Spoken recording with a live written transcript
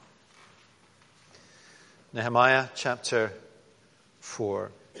Nehemiah chapter 4.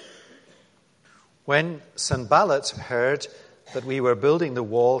 When Sanballat heard that we were building the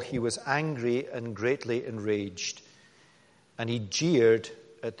wall, he was angry and greatly enraged, and he jeered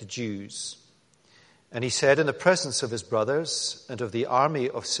at the Jews. And he said in the presence of his brothers and of the army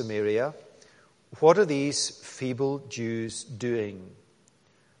of Samaria, "What are these feeble Jews doing?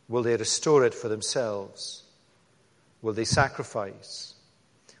 Will they restore it for themselves? Will they sacrifice?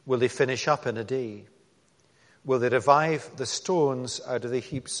 Will they finish up in a day? Will they revive the stones out of the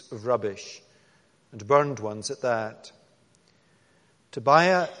heaps of rubbish, and burned ones at that?"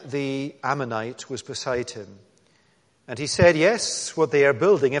 Tobiah the Ammonite was beside him, and he said, "Yes, what they are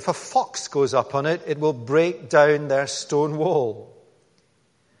building, if a fox goes up on it, it will break down their stone wall."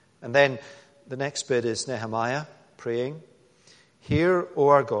 And then the next bit is Nehemiah praying, "Hear, O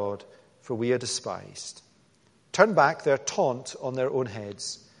our God, for we are despised. Turn back their taunt on their own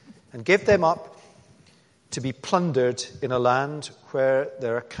heads, and give them up to be plundered in a land where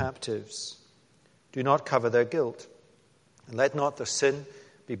there are captives. Do not cover their guilt, and let not their sin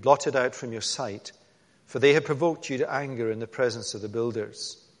be blotted out from your sight, for they have provoked you to anger in the presence of the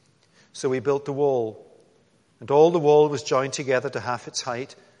builders." So we built the wall, and all the wall was joined together to half its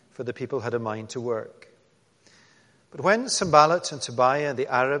height, for the people had a mind to work. But when Sanballat and Tobiah and the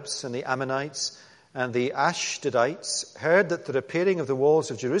Arabs and the Ammonites and the Ashdodites heard that the repairing of the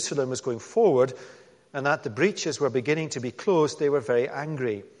walls of Jerusalem was going forward, and that the breaches were beginning to be closed, they were very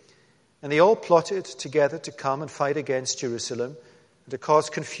angry. And they all plotted together to come and fight against Jerusalem and to cause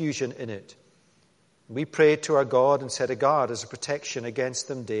confusion in it. We prayed to our God and set a guard as a protection against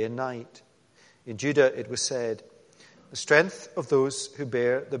them day and night. In Judah it was said, "The strength of those who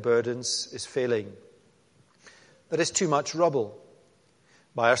bear the burdens is failing. There is too much rubble.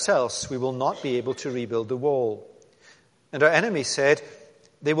 By ourselves we will not be able to rebuild the wall." And our enemies said,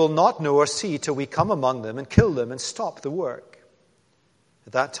 "They will not know or see till we come among them and kill them and stop the work."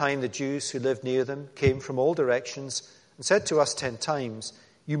 At that time the Jews who lived near them came from all directions and said to us 10 times,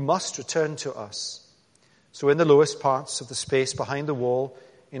 "You must return to us." So in the lowest parts of the space behind the wall,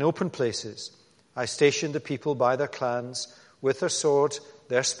 in open places, I stationed the people by their clans, with their swords,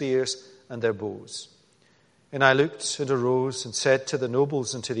 their spears, and their bows. And I looked and arose and said to the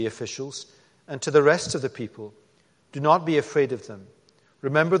nobles and to the officials and to the rest of the people, "Do not be afraid of them.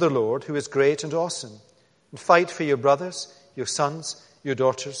 Remember the Lord, who is great and awesome, and fight for your brothers, your sons, your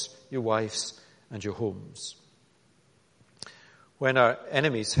daughters, your wives, and your homes." When our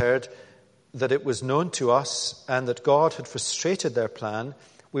enemies heard that it was known to us and that God had frustrated their plan,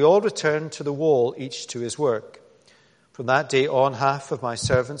 we all returned to the wall, each to his work. From that day on, half of my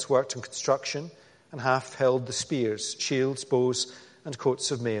servants worked in construction, and half held the spears, shields, bows, and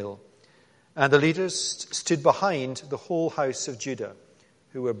coats of mail. And the leaders stood behind the whole house of Judah,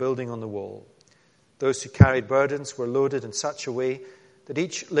 who were building on the wall. Those who carried burdens were loaded in such a way that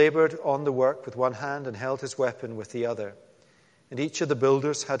each labored on the work with one hand and held his weapon with the other. And each of the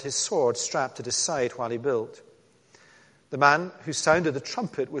builders had his sword strapped at his side while he built. The man who sounded the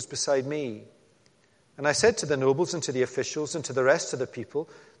trumpet was beside me. And I said to the nobles and to the officials and to the rest of the people,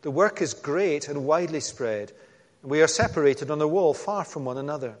 "The work is great and widely spread, and we are separated on the wall far from one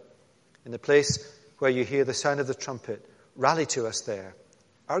another. In the place where you hear the sound of the trumpet, rally to us there.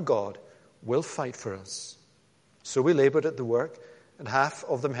 Our God will fight for us." So we labored at the work, and half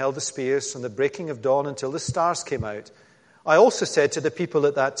of them held the spears from the breaking of dawn until the stars came out. I also said to the people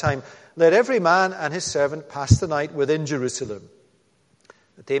at that time, "Let every man and his servant pass the night within Jerusalem,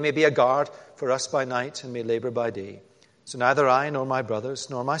 that they may be a guard for us by night and may labor by day." So neither I nor my brothers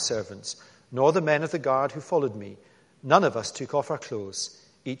nor my servants nor the men of the guard who followed me, none of us took off our clothes.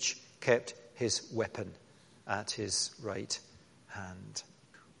 Each kept his weapon at his right hand.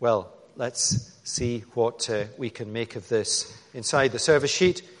 Well, let's see what we can make of this. Inside the service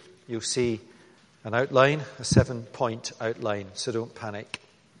sheet, you'll see an outline, a 7-point outline, so don't panic.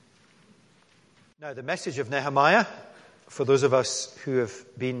 Now, the message of Nehemiah, for those of us who have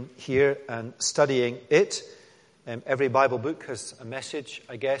been here and studying it, every Bible book has a message,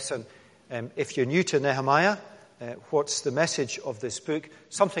 I guess, and if you're new to Nehemiah, what's the message of this book?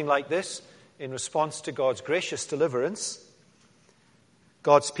 Something like this: in response to God's gracious deliverance,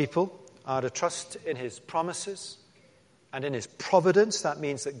 God's people are to trust in his promises and in his providence. That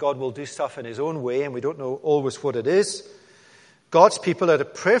means that God will do stuff in his own way, and we don't know always what it is. God's people are to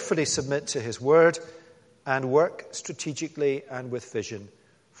prayerfully submit to his word and work strategically and with vision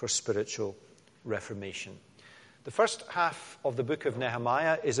for spiritual reformation. The first half of the book of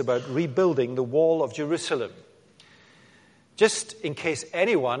Nehemiah is about rebuilding the wall of Jerusalem. Just in case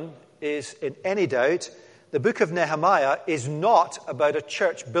anyone is in any doubt, the book of Nehemiah is not about a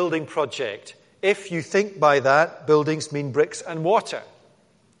church building project. if you think by that buildings mean bricks and mortar.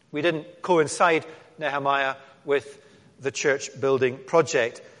 We didn't coincide, Nehemiah, with the church building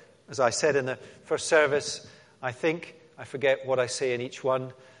project. As I said in the first service, I forget what I say in each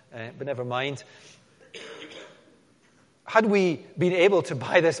one, but never mind. Had we been able to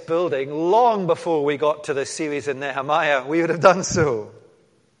buy this building long before we got to this series in Nehemiah, we would have done so.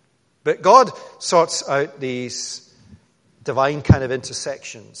 But God sorts out these divine kind of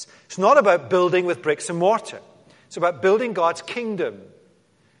intersections. It's not about building with bricks and mortar. It's about building God's kingdom.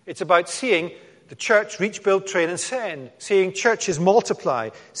 It's about seeing the church reach, build, train, and send. Seeing churches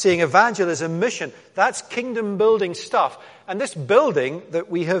multiply. Seeing evangelism, mission. That's kingdom building stuff. And this building that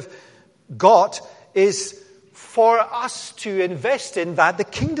we have got is for us to invest in, that the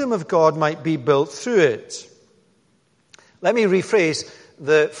kingdom of God might be built through it. Let me rephrase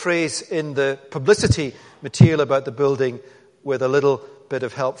the phrase in the publicity material about the building with a little bit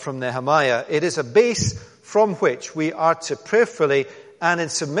of help from Nehemiah. It is a base from which we are to prayerfully and in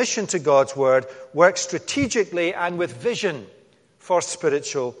submission to God's word work strategically and with vision for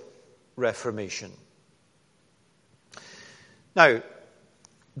spiritual reformation. Now,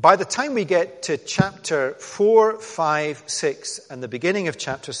 by the time we get to chapter 4, 5, 6, and the beginning of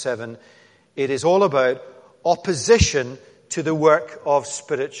chapter 7, it is all about opposition to the work of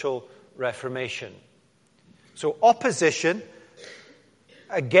spiritual reformation. So opposition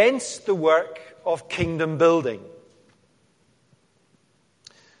against the work of kingdom building.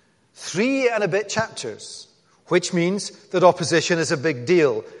 3 and a bit chapters, which means that opposition is a big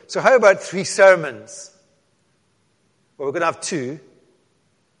deal. So how about 3 sermons? Well, we're going to have 2.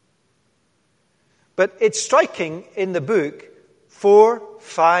 But it's striking in the book 4,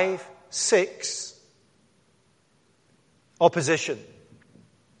 5, 6. Opposition.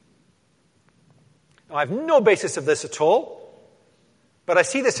 Now, I have no basis of this at all, but I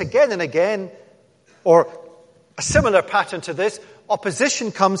see this again and again, or a similar pattern to this.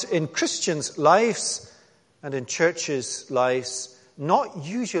 Opposition comes in Christians' lives and in churches' lives, not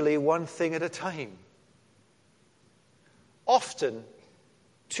usually one thing at a time. Often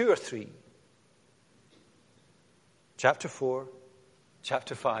 2 or 3. Chapter 4,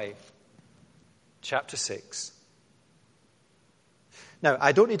 chapter 5, chapter 6. Now,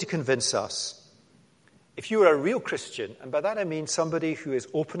 I don't need to convince us. If you are a real Christian, and by that I mean somebody who is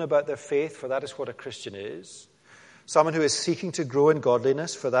open about their faith, for that is what a Christian is. Someone who is seeking to grow in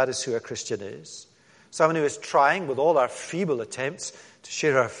godliness, for that is who a Christian is. Someone who is trying with all our feeble attempts to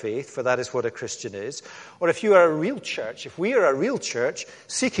share our faith, for that is what a Christian is. Or if you are a real church, if we are a real church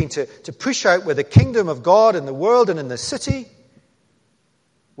seeking to push out with the kingdom of God in the world and in the city,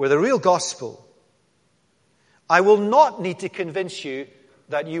 with a real gospel, I will not need to convince you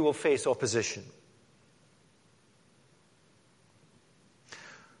that you will face opposition.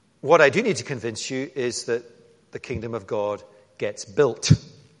 What I do need to convince you is that the kingdom of God gets built.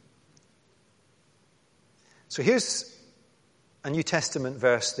 So here's a New Testament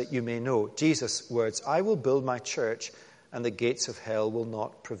verse that you may know. Jesus' words, "I will build my church, and the gates of hell will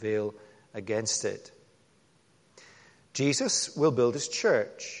not prevail against it." Jesus will build his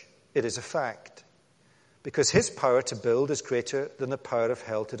church. It is a fact. Because his power to build is greater than the power of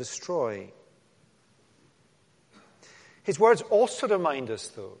hell to destroy. His words also remind us,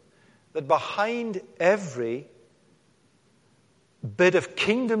 though, that behind every bit of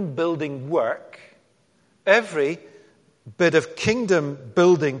kingdom-building work, every bit of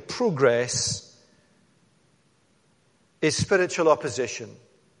kingdom-building progress is spiritual opposition.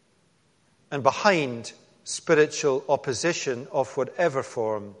 And behind spiritual opposition of whatever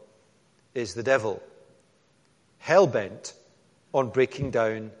form is the devil, hell-bent on breaking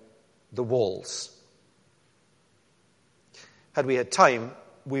down the walls. Had we had time,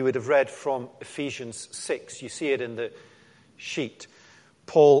 we would have read from Ephesians 6. You see it in the sheet.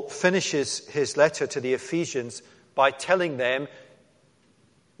 Paul finishes his letter to the Ephesians by telling them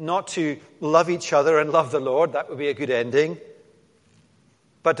not to love each other and love the Lord, that would be a good ending,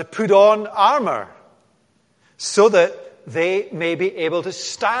 but to put on armor so that they may be able to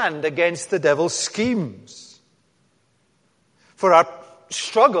stand against the devil's schemes. For our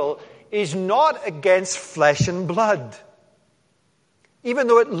struggle is not against flesh and blood, even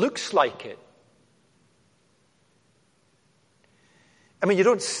though it looks like it. I mean, you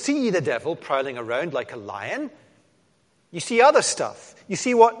don't see the devil prowling around like a lion. You see other stuff. You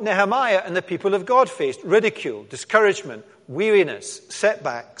see what Nehemiah and the people of God faced: ridicule, discouragement, weariness,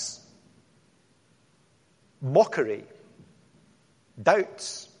 setbacks, mockery,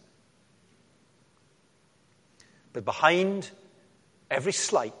 doubts. But behind every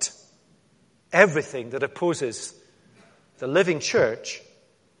slight, everything that opposes the living church,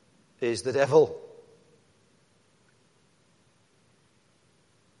 is the devil.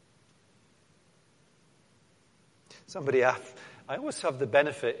 I always have the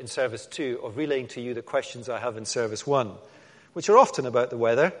benefit in service 2 of relaying to you the questions I have in service 1, which are often about the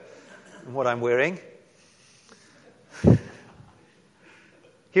weather and what I'm wearing.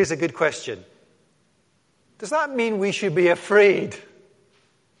 Here's a good question. Does that mean we should be afraid?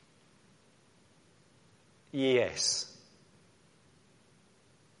 Yes.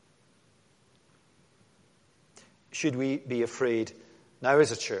 Should we be afraid now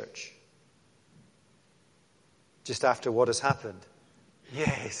as a church? Just after what has happened?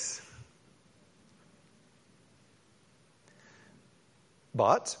 Yes.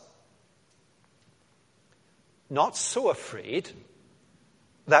 But not so afraid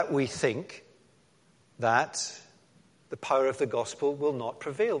that we think that the power of the gospel will not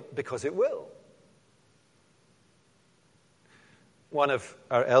prevail, because it will. One of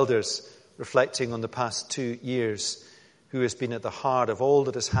our elders, reflecting on the past 2 years, who has been at the heart of all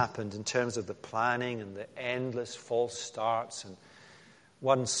that has happened in terms of the planning and the endless false starts and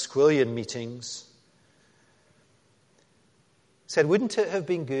 1 squillion meetings, said, wouldn't it have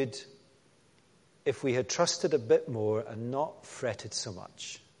been good if we had trusted a bit more and not fretted so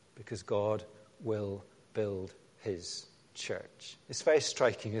much, because God will build his church. It's very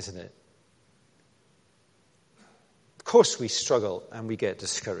striking, isn't it? Of course we struggle and we get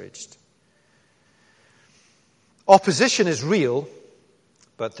discouraged. Opposition is real,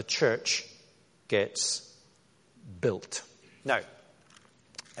 but the church gets built. Now,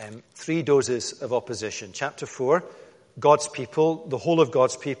 3 doses of opposition. Chapter 4, God's people, the whole of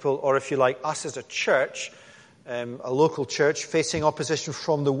God's people, or if you like, us as a church, a local church facing opposition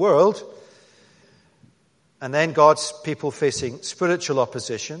from the world, and then God's people facing spiritual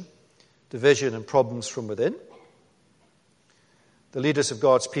opposition, division and problems from within. The leaders of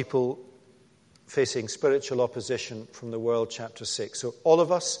God's people facing spiritual opposition from the world, chapter 6. So all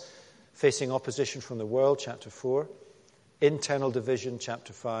of us facing opposition from the world, chapter 4. Internal division,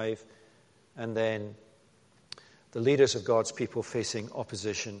 chapter 5. And then the leaders of God's people facing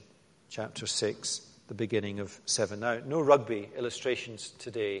opposition, chapter 6, the beginning of 7. Now, no rugby illustrations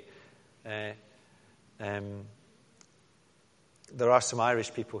today. There are some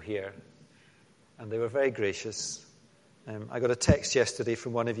Irish people here, and they were very gracious. I got a text yesterday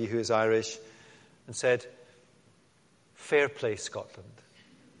from one of you who is Irish and said, "Fair play, Scotland."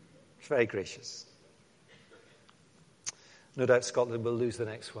 It's very gracious. No doubt Scotland will lose the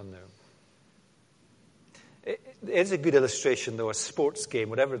next one, though. It is a good illustration, though, a sports game,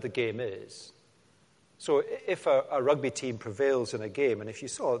 whatever the game is. So if a rugby team prevails in a game, and if you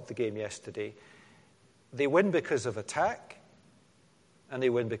saw the game yesterday, they win because of attack, and they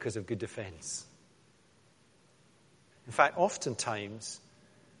win because of good defense. In fact, oftentimes,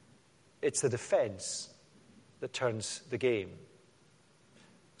 it's the defense that turns the game.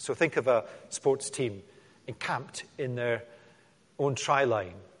 So think of a sports team encamped in their own try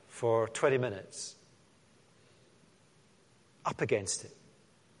line for 20 minutes. Up against it.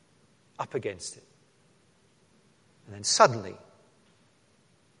 And then suddenly,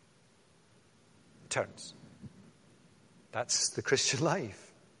 it turns. That's the Christian life.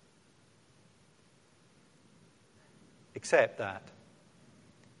 Except that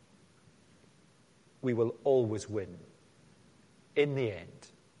we will always win. In the end,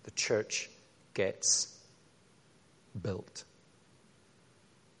 the church gets built.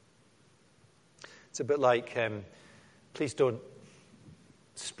 It's a bit like, please don't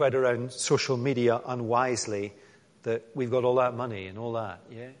spread around social media unwisely that we've got all that money and all that,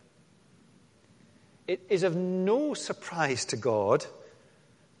 yeah? It is of no surprise to God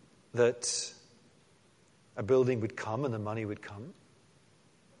that a building would come and the money would come.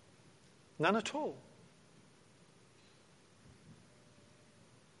 None at all.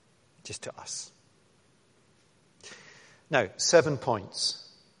 Just to us. Now, 7 points.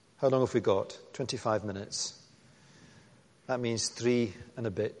 How long have we got? 25 minutes. That means 3 and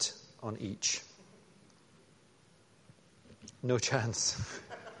a bit on each. No chance.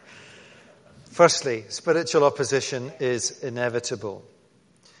 Firstly, spiritual opposition is inevitable.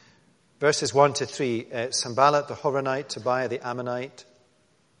 Verses 1 to 3, Sanballat the Horonite, Tobiah the Ammonite,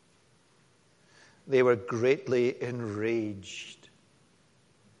 they were greatly enraged.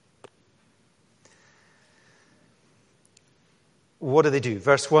 What do?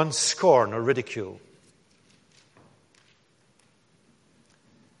 Verse 1, scorn or ridicule.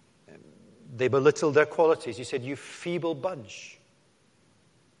 They belittled their qualities. He said, "You feeble bunch."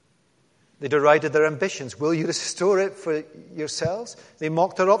 They derided their ambitions. Will you restore it for yourselves? They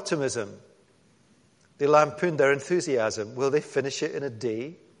mocked their optimism. They lampooned their enthusiasm. Will they finish it in a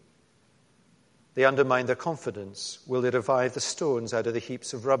day? they undermine their confidence? Will they revive the stones out of the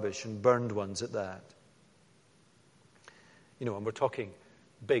heaps of rubbish, and burned ones at that? You know, and we're talking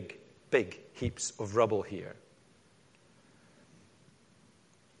big, big heaps of rubble here.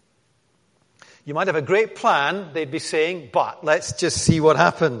 You might have a great plan, they'd be saying, but let's just see what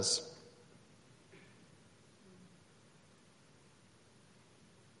happens.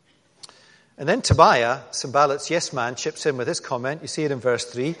 And then Tobiah, Sanballat's yes man, chips in with his comment. You see it in verse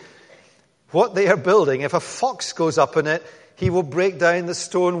 3. What they are building, if a fox goes up in it, he will break down the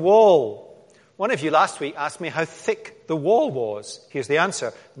stone wall. One of you last week asked me how thick the wall was. Here's the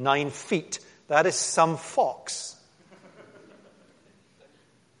answer: 9 feet. That is some fox.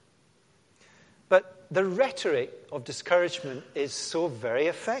 But the rhetoric of discouragement is so very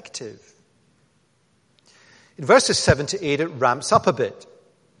effective. In verses 7 to 8, it ramps up a bit.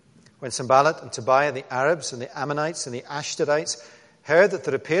 When Sanballat and Tobiah, the Arabs and the Ammonites and the Ashdodites, heard that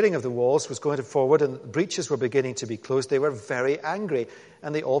the repairing of the walls was going forward and the breaches were beginning to be closed, they were very angry,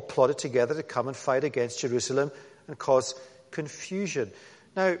 and they all plotted together to come and fight against Jerusalem and cause confusion.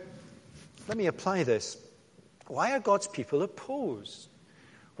 Now, let me apply this. Why are God's people opposed?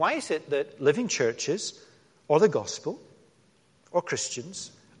 Why is it that living churches, or the gospel, or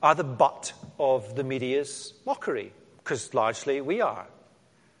Christians, are the butt of the media's mockery? Because largely we are.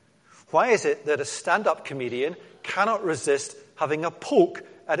 Why is it that a stand-up comedian cannot resist having a poke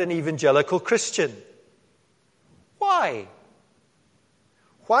at an evangelical Christian? Why?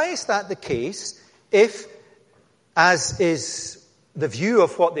 Why is that the case if, as is the view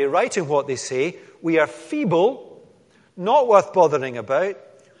of what they write and what they say, we are feeble, not worth bothering about,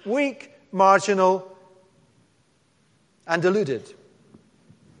 weak, marginal, and deluded?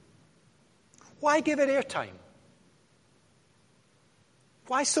 Why give it airtime?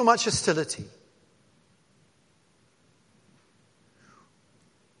 Why so much hostility?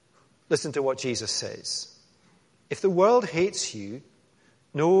 Listen to what Jesus says. If the world hates you,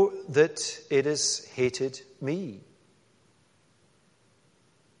 know that it has hated me.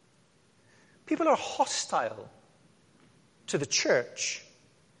 People are hostile to the church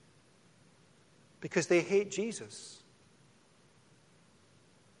because they hate Jesus.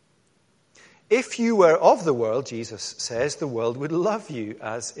 If you were of the world, Jesus says, the world would love you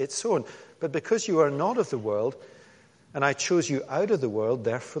as its own. But because you are not of the world, and I chose you out of the world,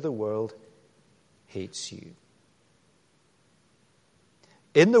 therefore the world hates you.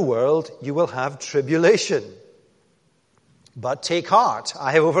 In the world you will have tribulation. But take heart,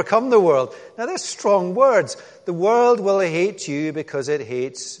 I have overcome the world. Now they're strong words. The world will hate you because it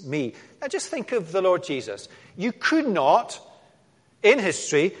hates me. Now just think of the Lord Jesus. You could not, in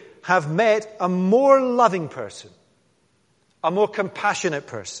history, have met a more loving person, a more compassionate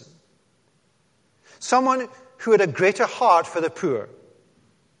person, someone who had a greater heart for the poor,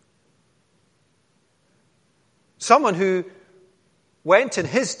 someone who went in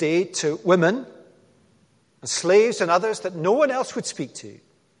his day to women and slaves and others that no one else would speak to,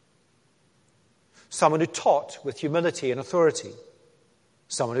 someone who taught with humility and authority,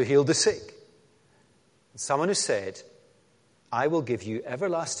 someone who healed the sick, and someone who said, I will give you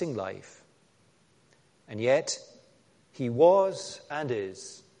everlasting life. And yet, he was and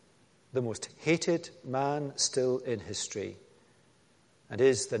is the most hated man still in history, and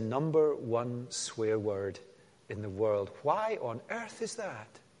is the number one swear word in the world. Why on earth is that?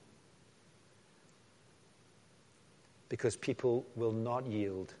 Because people will not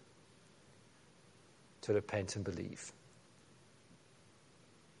yield to repent and believe.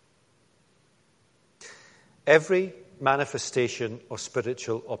 Every manifestation of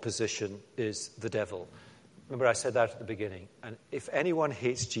spiritual opposition is the devil. Remember I said that at the beginning. And if anyone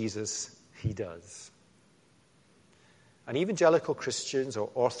hates Jesus, he does. And evangelical Christians or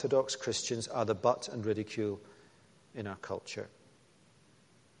Orthodox Christians are the butt and ridicule in our culture.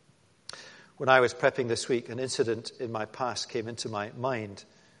 When I was prepping this week, an incident in my past came into my mind.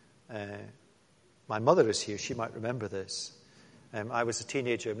 My mother is here. She might remember this. I was a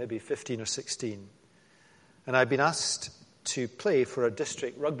teenager, maybe 15 or 16. And I'd been asked to play for a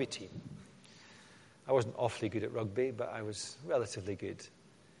district rugby team. I wasn't awfully good at rugby, but I was relatively good.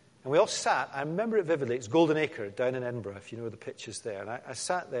 And we all sat, I remember it vividly, it's Golden Acre down in Edinburgh, if you know the pitch is there. And I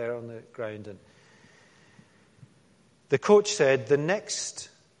sat there on the ground, and the coach said, the next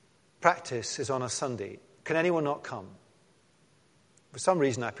practice is on a Sunday. Can anyone not come? For some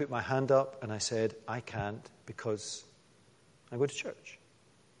reason, I put my hand up and I said, I can't because I go to church.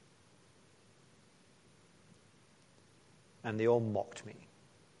 And they all mocked me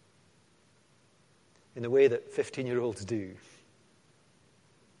in the way that 15-year-olds do.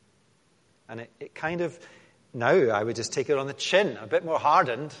 And it kind of, now I would just take it on the chin, a bit more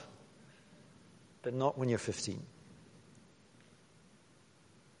hardened. but not when you're 15.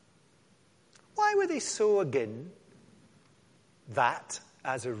 Why were they so against that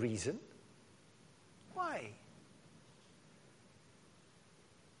as a reason? Why?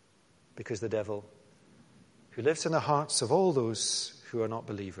 Because the devil, who lives in the hearts of all those who are not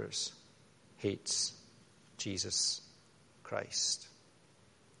believers, hates Jesus Christ.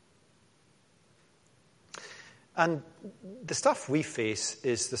 And the stuff we face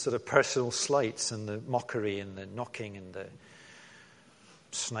is the sort of personal slights and the mockery and the knocking and the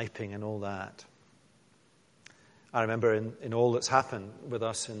sniping and all that. I remember in all that's happened with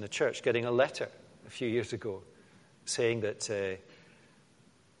us in the church, getting a letter a few years ago saying that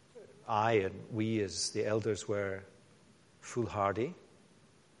I and we as the elders were foolhardy,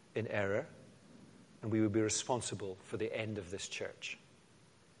 in error, and we would be responsible for the end of this church.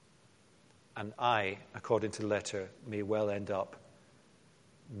 And I, according to the letter, may well end up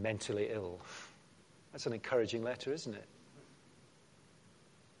mentally ill. That's an encouraging letter, isn't it?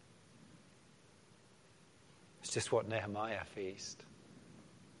 It's just what Nehemiah faced.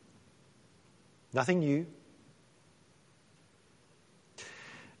 Nothing new.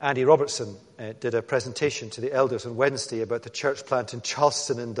 Andy Robertson did a presentation to the elders on Wednesday about the church plant in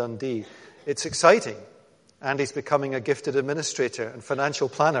Charleston and Dundee. It's exciting. Andy's becoming a gifted administrator and financial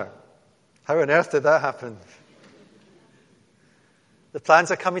planner. How on earth did that happen? The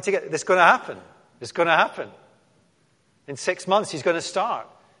plans are coming together. It's going to happen. It's going to happen. In 6 months, he's going to start.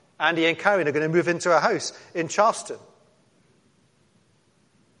 Andy and Karen are going to move into a house in Charleston.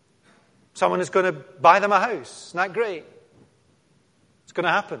 Someone is going to buy them a house. Isn't that great? It's going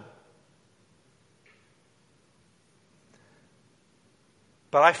to happen.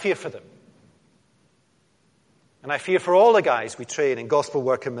 But I fear for them. And I fear for all the guys we train in gospel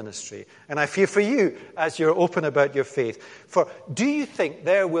work and ministry. And I fear for you as you're open about your faith. For do you think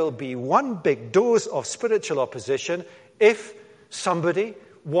there will be one big dose of spiritual opposition if somebody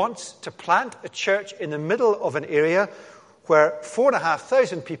wants to plant a church in the middle of an area where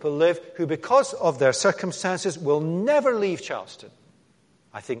 4,500 people live who, because of their circumstances, will never leave Charleston?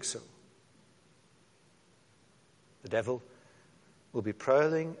 I think so. The devil will be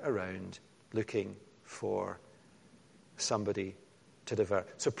prowling around looking for somebody to devour.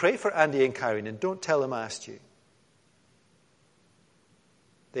 So pray for Andy and Karen and don't tell them I asked you.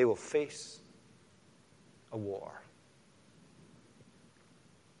 They will face a war.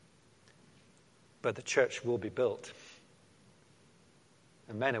 But the church will be built.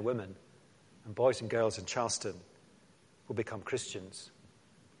 And men and women and boys and girls in Charleston will become Christians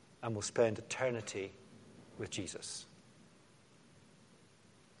and will spend eternity with Jesus.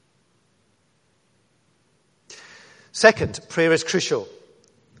 Second, prayer is crucial.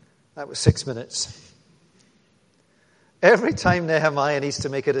 That was 6 minutes. Every time Nehemiah needs to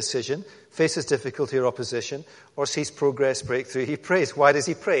make a decision, faces difficulty or opposition, or sees progress breakthrough, he prays. Why does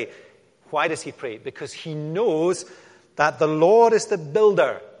he pray? Why does he pray? Because he knows that the Lord is the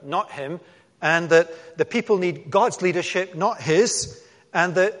builder, not him, and that the people need God's leadership, not his,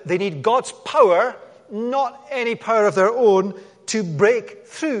 and that they need God's power, not any power of their own, to break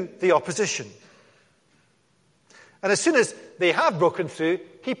through the opposition. And as soon as they have broken through,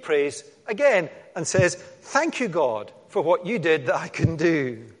 he prays again and says, "Thank you, God, for what you did that I couldn't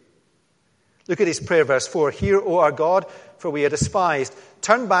do." Look at his prayer, verse 4. "Hear, O our God, for we are despised.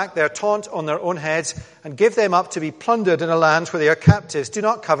 Turn back their taunt on their own heads and give them up to be plundered in a land where they are captives. Do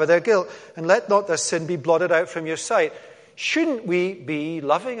not cover their guilt, and let not their sin be blotted out from your sight." Shouldn't we be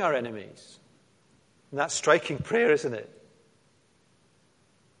loving our enemies? And that's striking prayer, isn't it?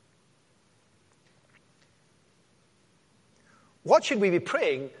 What should we be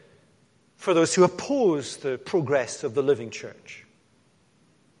praying for those who oppose the progress of the living church?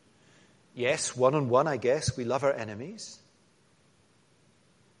 Yes, one-on-one, I guess, we love our enemies.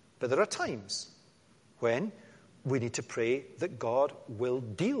 But there are times when we need to pray that God will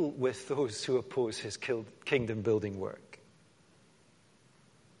deal with those who oppose his kingdom-building work.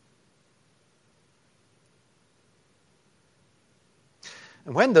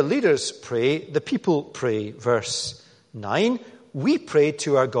 And when the leaders pray, the people pray. Verse 9, "We prayed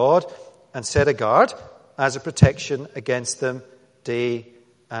to our God and set a guard as a protection against them day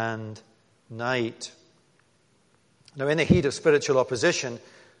and night." Now, in the heat of spiritual opposition,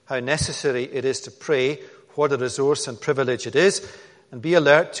 how necessary it is to pray, what a resource and privilege it is, and be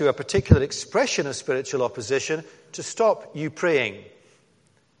alert to a particular expression of spiritual opposition to stop you praying.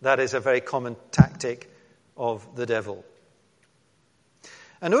 That is a very common tactic of the devil.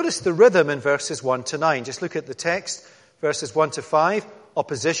 And notice the rhythm in verses 1 to 9. Just look at the text. Verses 1 to 5,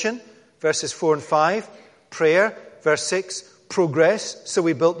 opposition. Verses 4 and 5, prayer. Verse 6, progress. So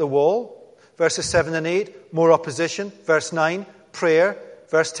we built the wall. Verses 7 and 8, more opposition. Verse 9, prayer.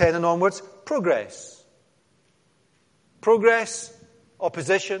 Verse 10 and onwards, progress. Progress,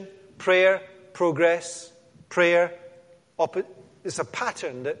 opposition, prayer, progress, prayer. It's a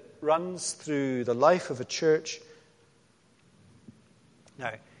pattern that runs through the life of a church.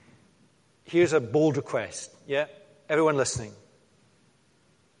 Now, here's a bold request. Yeah? Everyone listening.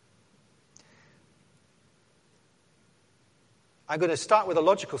 I'm going to start with a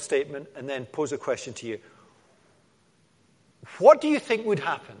logical statement and then pose a question to you. What do you think would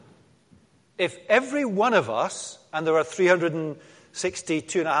happen if every one of us, and there are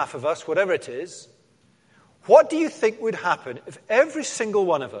 362 and a half of us, whatever it is, what do you think would happen if every single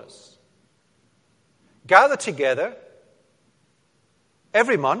one of us gathered together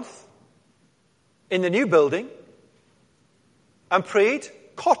every month in the new building and prayed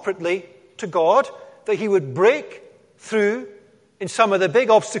corporately to God that he would break through in some of the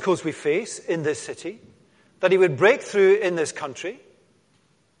big obstacles we face in this city, that he would break through in this country?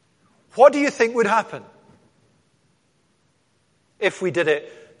 What do you think would happen if we did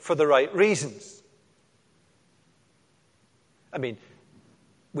it for the right reasons? I mean,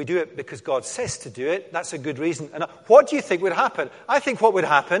 we do it because God says to do it. That's a good reason. And what do you think would happen? I think what would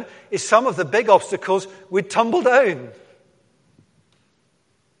happen is some of the big obstacles would tumble down.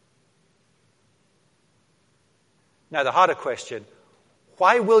 Now, the harder question,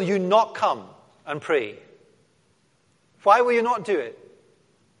 why will you not come and pray? Why will you not do it?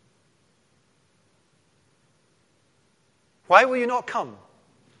 Why will you not come?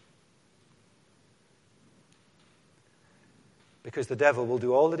 Because the devil will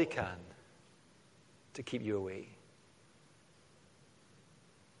do all that he can to keep you away.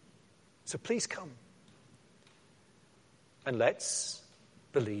 So please come. And let's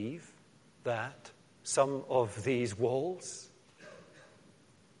believe that some of these walls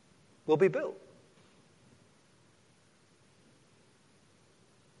will be built.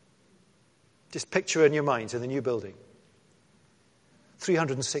 Just picture in your minds in the new building,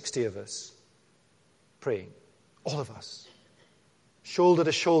 360 of us praying, all of us. Shoulder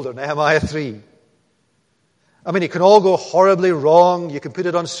to shoulder, Nehemiah 3. I mean, it can all go horribly wrong. You can put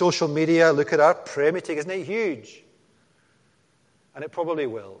it on social media. Look at our prayer meeting. Isn't it huge? And it probably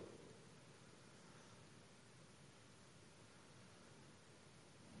will.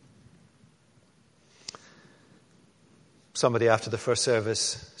 Somebody after the first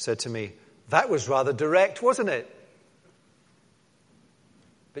service said to me, that was rather direct, wasn't it?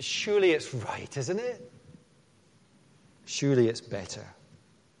 But surely it's right, isn't it? Surely it's better.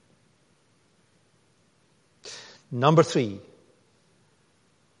 Number 3,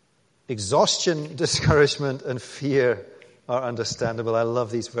 exhaustion, discouragement, and fear are understandable. I love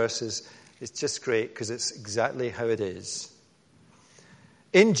these verses. It's just great because it's exactly how it is.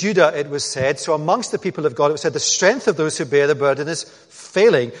 In Judah it was said, so amongst the people of God it was said, the strength of those who bear the burden is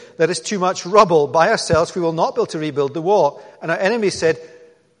failing. There is too much rubble. By ourselves we will not be able to rebuild the wall. And our enemies said,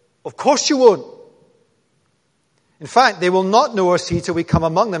 of course you won't. In fact, they will not know or see till we come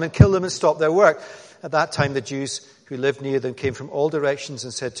among them and kill them and stop their work. At that time, the Jews who lived near them came from all directions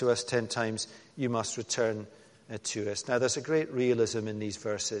and said to us 10 times, you must return to us. Now, there's a great realism in these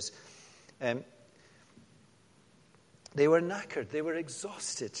verses. They were knackered. They were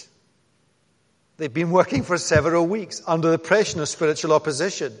exhausted. They've been working for several weeks under the pressure of spiritual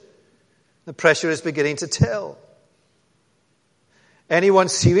opposition. The pressure is beginning to tell. Anyone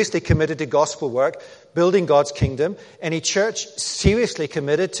seriously committed to gospel work, building God's kingdom, any church seriously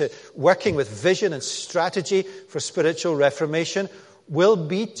committed to working with vision and strategy for spiritual reformation will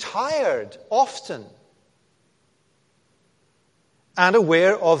be tired often and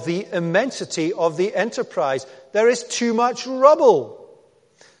aware of the immensity of the enterprise. There is too much rubble.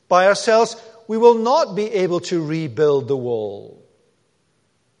 By ourselves, we will not be able to rebuild the wall.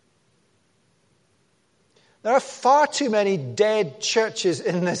 There are far too many dead churches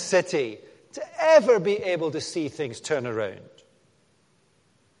in this city to ever be able to see things turn around.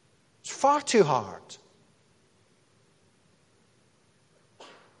 It's far too hard.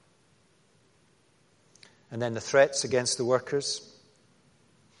 And then the threats against the workers.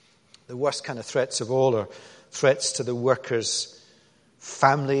 The worst kind of threats of all are threats to the workers'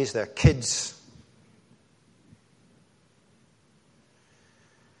 families, their kids.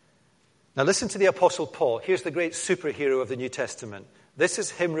 Now listen to the Apostle Paul. Here's the great superhero of the New Testament. This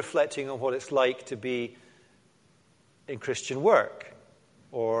is him reflecting on what it's like to be in Christian work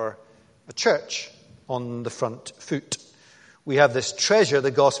or a church on the front foot. We have this treasure,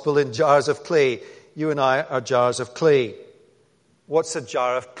 the gospel, in jars of clay. You and I are jars of clay. What's a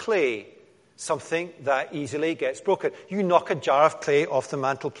jar of clay? Something that easily gets broken. You knock a jar of clay off the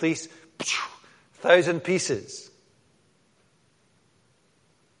mantelpiece, 1,000 pieces.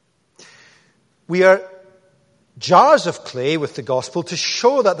 We are jars of clay with the gospel to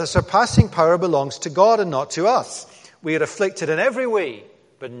show that the surpassing power belongs to God and not to us. We are afflicted in every way,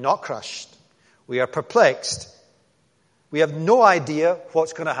 but not crushed. We are perplexed. We have no idea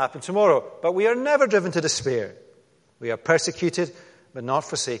what's going to happen tomorrow, but we are never driven to despair. We are persecuted, but not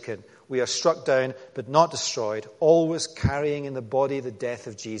forsaken. We are struck down, but not destroyed, always carrying in the body the death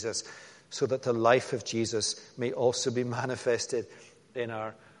of Jesus, so that the life of Jesus may also be manifested in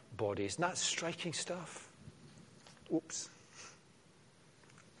our bodies. Isn't that striking stuff? Oops.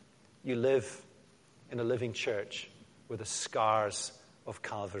 You live in a living church with the scars of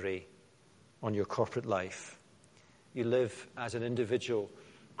Calvary on your corporate life. You live as an individual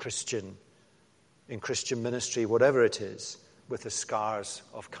Christian in Christian ministry, whatever it is, with the scars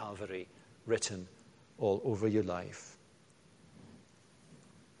of Calvary written all over your life.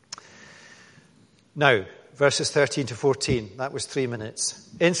 Now, verses 13 to 14, that was 3 minutes.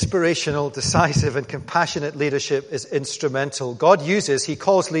 Inspirational, decisive, and compassionate leadership is instrumental. God uses, he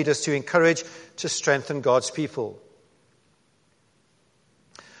calls leaders to encourage, to strengthen God's people.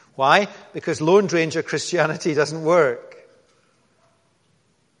 Why? Because Lone Ranger Christianity doesn't work.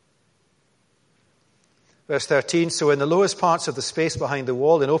 Verse 13, so in the lowest parts of the space behind the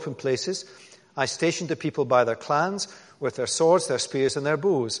wall, in open places, I stationed the people by their clans, with their swords, their spears, and their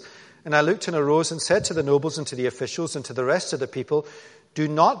bows. And I looked and arose and said to the nobles and to the officials and to the rest of the people, do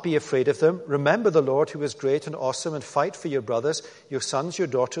not be afraid of them. Remember the Lord who is great and awesome, and fight for your brothers, your sons, your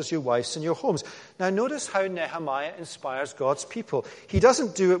daughters, your wives, and your homes. Now notice how Nehemiah inspires God's people. He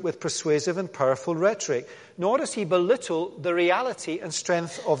doesn't do it with persuasive and powerful rhetoric, nor does he belittle the reality and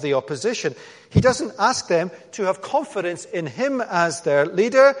strength of the opposition. He doesn't ask them to have confidence in him as their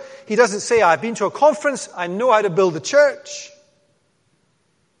leader. He doesn't say, I've been to a conference, I know how to build a church.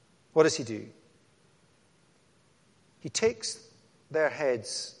 What does he do? He takes their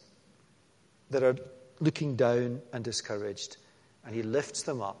heads that are looking down and discouraged, and he lifts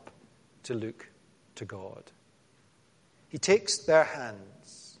them up to look to God. He takes their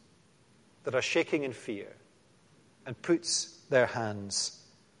hands that are shaking in fear and puts their hands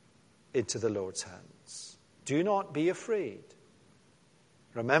into the Lord's hands. Do not be afraid.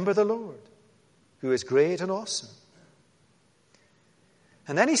 Remember the Lord, who is great and awesome.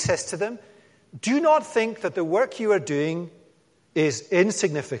 And then he says to them, do not think that the work you are doing is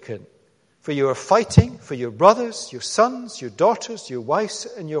insignificant, for you are fighting for your brothers, your sons, your daughters, your wives,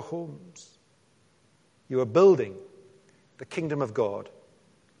 and your homes. You are building the kingdom of God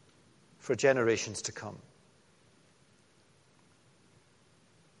for generations to come.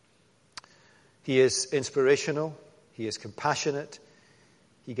 He is inspirational. He is compassionate.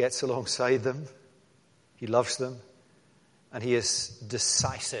 He gets alongside them. He loves them. And he is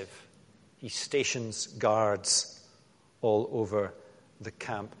decisive. He stations guards all over the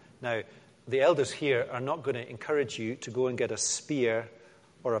camp. Now, the elders here are not going to encourage you to go and get a spear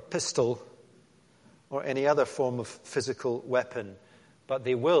or a pistol or any other form of physical weapon, but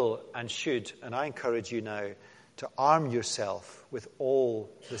they will and should, and I encourage you now, to arm yourself with all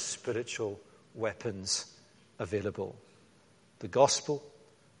the spiritual weapons available. The gospel,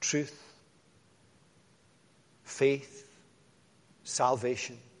 truth, faith,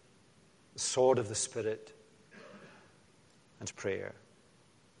 salvation, the sword of the Spirit, and prayer.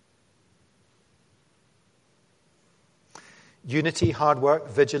 Unity, hard work,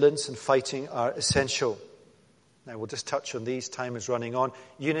 vigilance, and fighting are essential. Now we'll just touch on these. Time is running on.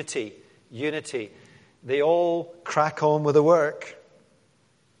 Unity. They all crack on with the work.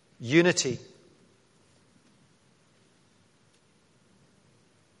 Unity.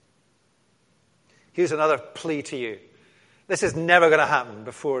 Here's another plea to you. This is never going to happen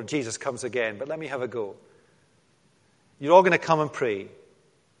before Jesus comes again, but let me have a go. You're all going to come and pray.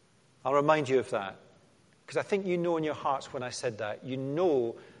 I'll remind you of that. Because I think you know in your hearts when I said that. You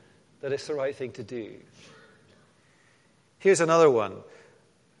know that it's the right thing to do. Here's another one.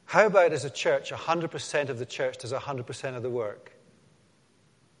 How about as a church, 100% of the church does 100% of the work?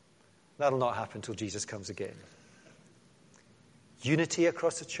 That'll not happen until Jesus comes again. Unity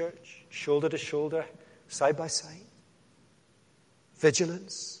across the church, shoulder to shoulder, side by side.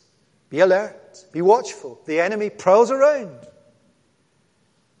 Vigilance. Be alert. Be watchful. The enemy prowls around.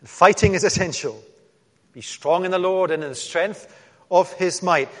 And fighting is essential. Be strong in the Lord and in the strength of his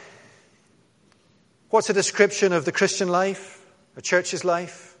might. What's a description of the Christian life, a church's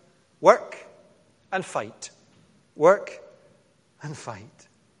life? Work and fight. Work and fight.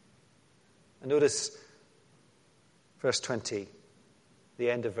 And notice verse 20, the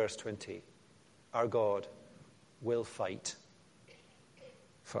end of verse 20. Our God will fight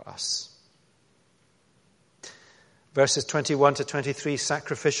for us. Verses 21 to 23,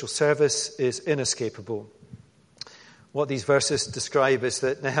 sacrificial service is inescapable. What these verses describe is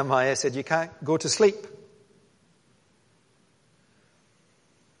that Nehemiah said, you can't go to sleep.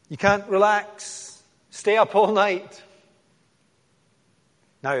 You can't relax. Stay up all night.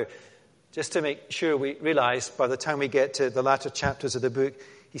 Now, just to make sure we realize, by the time we get to the latter chapters of the book,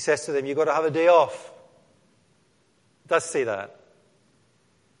 he says to them, you've got to have a day off. It does say that.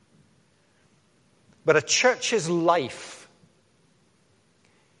 But a church's life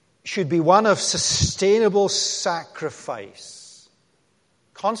should be one of sustainable sacrifice.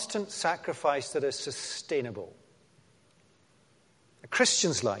 Constant sacrifice that is sustainable. A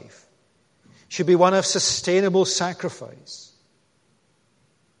Christian's life should be one of sustainable sacrifice.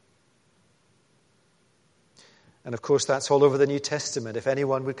 And of course, that's all over the New Testament. If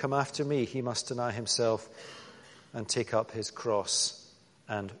anyone would come after me, he must deny himself and take up his cross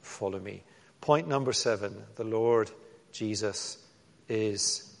and follow me. Point number 7, the Lord Jesus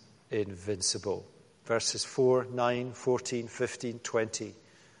is invincible. Verses 4, 9, 14, 15, 20.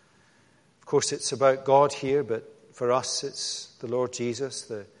 Of course, it's about God here, but for us it's the Lord Jesus,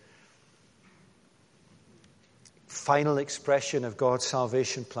 the final expression of God's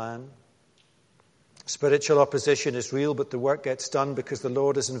salvation plan. Spiritual opposition is real, but the work gets done because the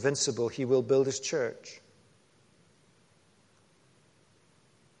Lord is invincible. He will build his church.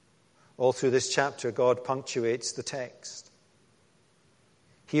 All through this chapter, God punctuates the text.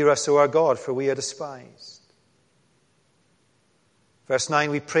 Hear us, O our God, for we are despised. Verse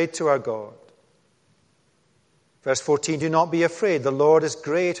 9, we prayed to our God. Verse 14, do not be afraid. The Lord is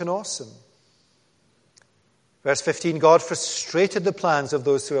great and awesome. Verse 15, God frustrated the plans of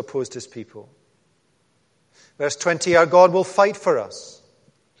those who opposed his people. Verse 20, our God will fight for us.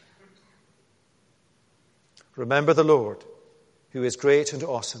 Remember the Lord, who is great and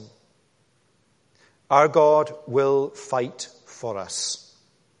awesome. Our God will fight for us.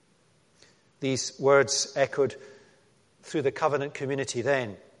 These words echoed through the covenant community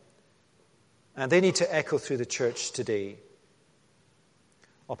then, and they need to echo through the church today.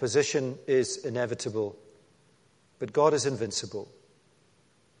 Opposition is inevitable, but God is invincible.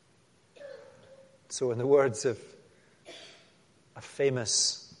 So in the words of a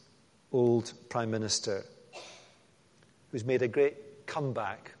famous old prime minister who's made a great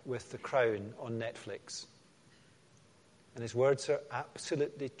comeback with The Crown on Netflix, and his words are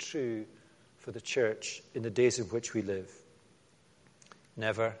absolutely true for the church in the days in which we live.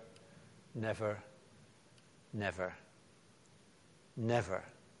 Never, never, never, never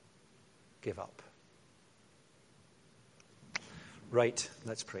give up. Right,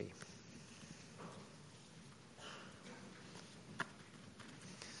 let's pray.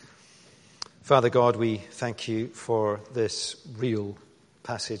 Father God, we thank you for this real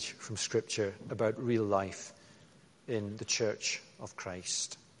passage from Scripture about real life in the Church of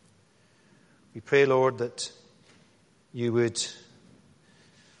Christ. We pray, Lord, that you would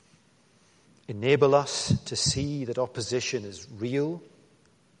enable us to see that opposition is real,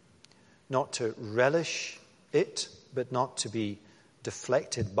 not to relish it, but not to be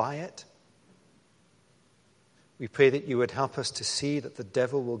deflected by it. We pray that you would help us to see that the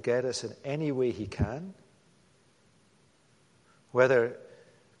devil will get us in any way he can, whether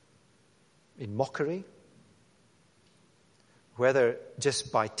in mockery, whether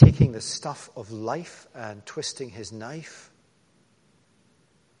just by taking the stuff of life and twisting his knife.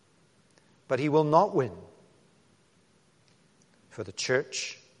 But he will not win, for the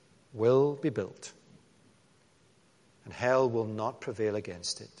church will be built, and hell will not prevail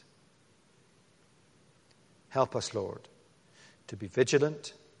against it. Help us, Lord, to be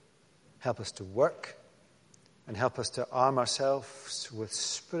vigilant. Help us to work. And help us to arm ourselves with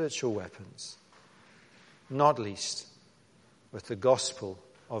spiritual weapons, not least with the gospel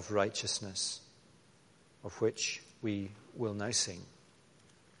of righteousness, of which we will now sing.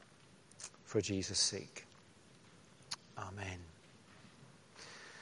 For Jesus' sake. Amen.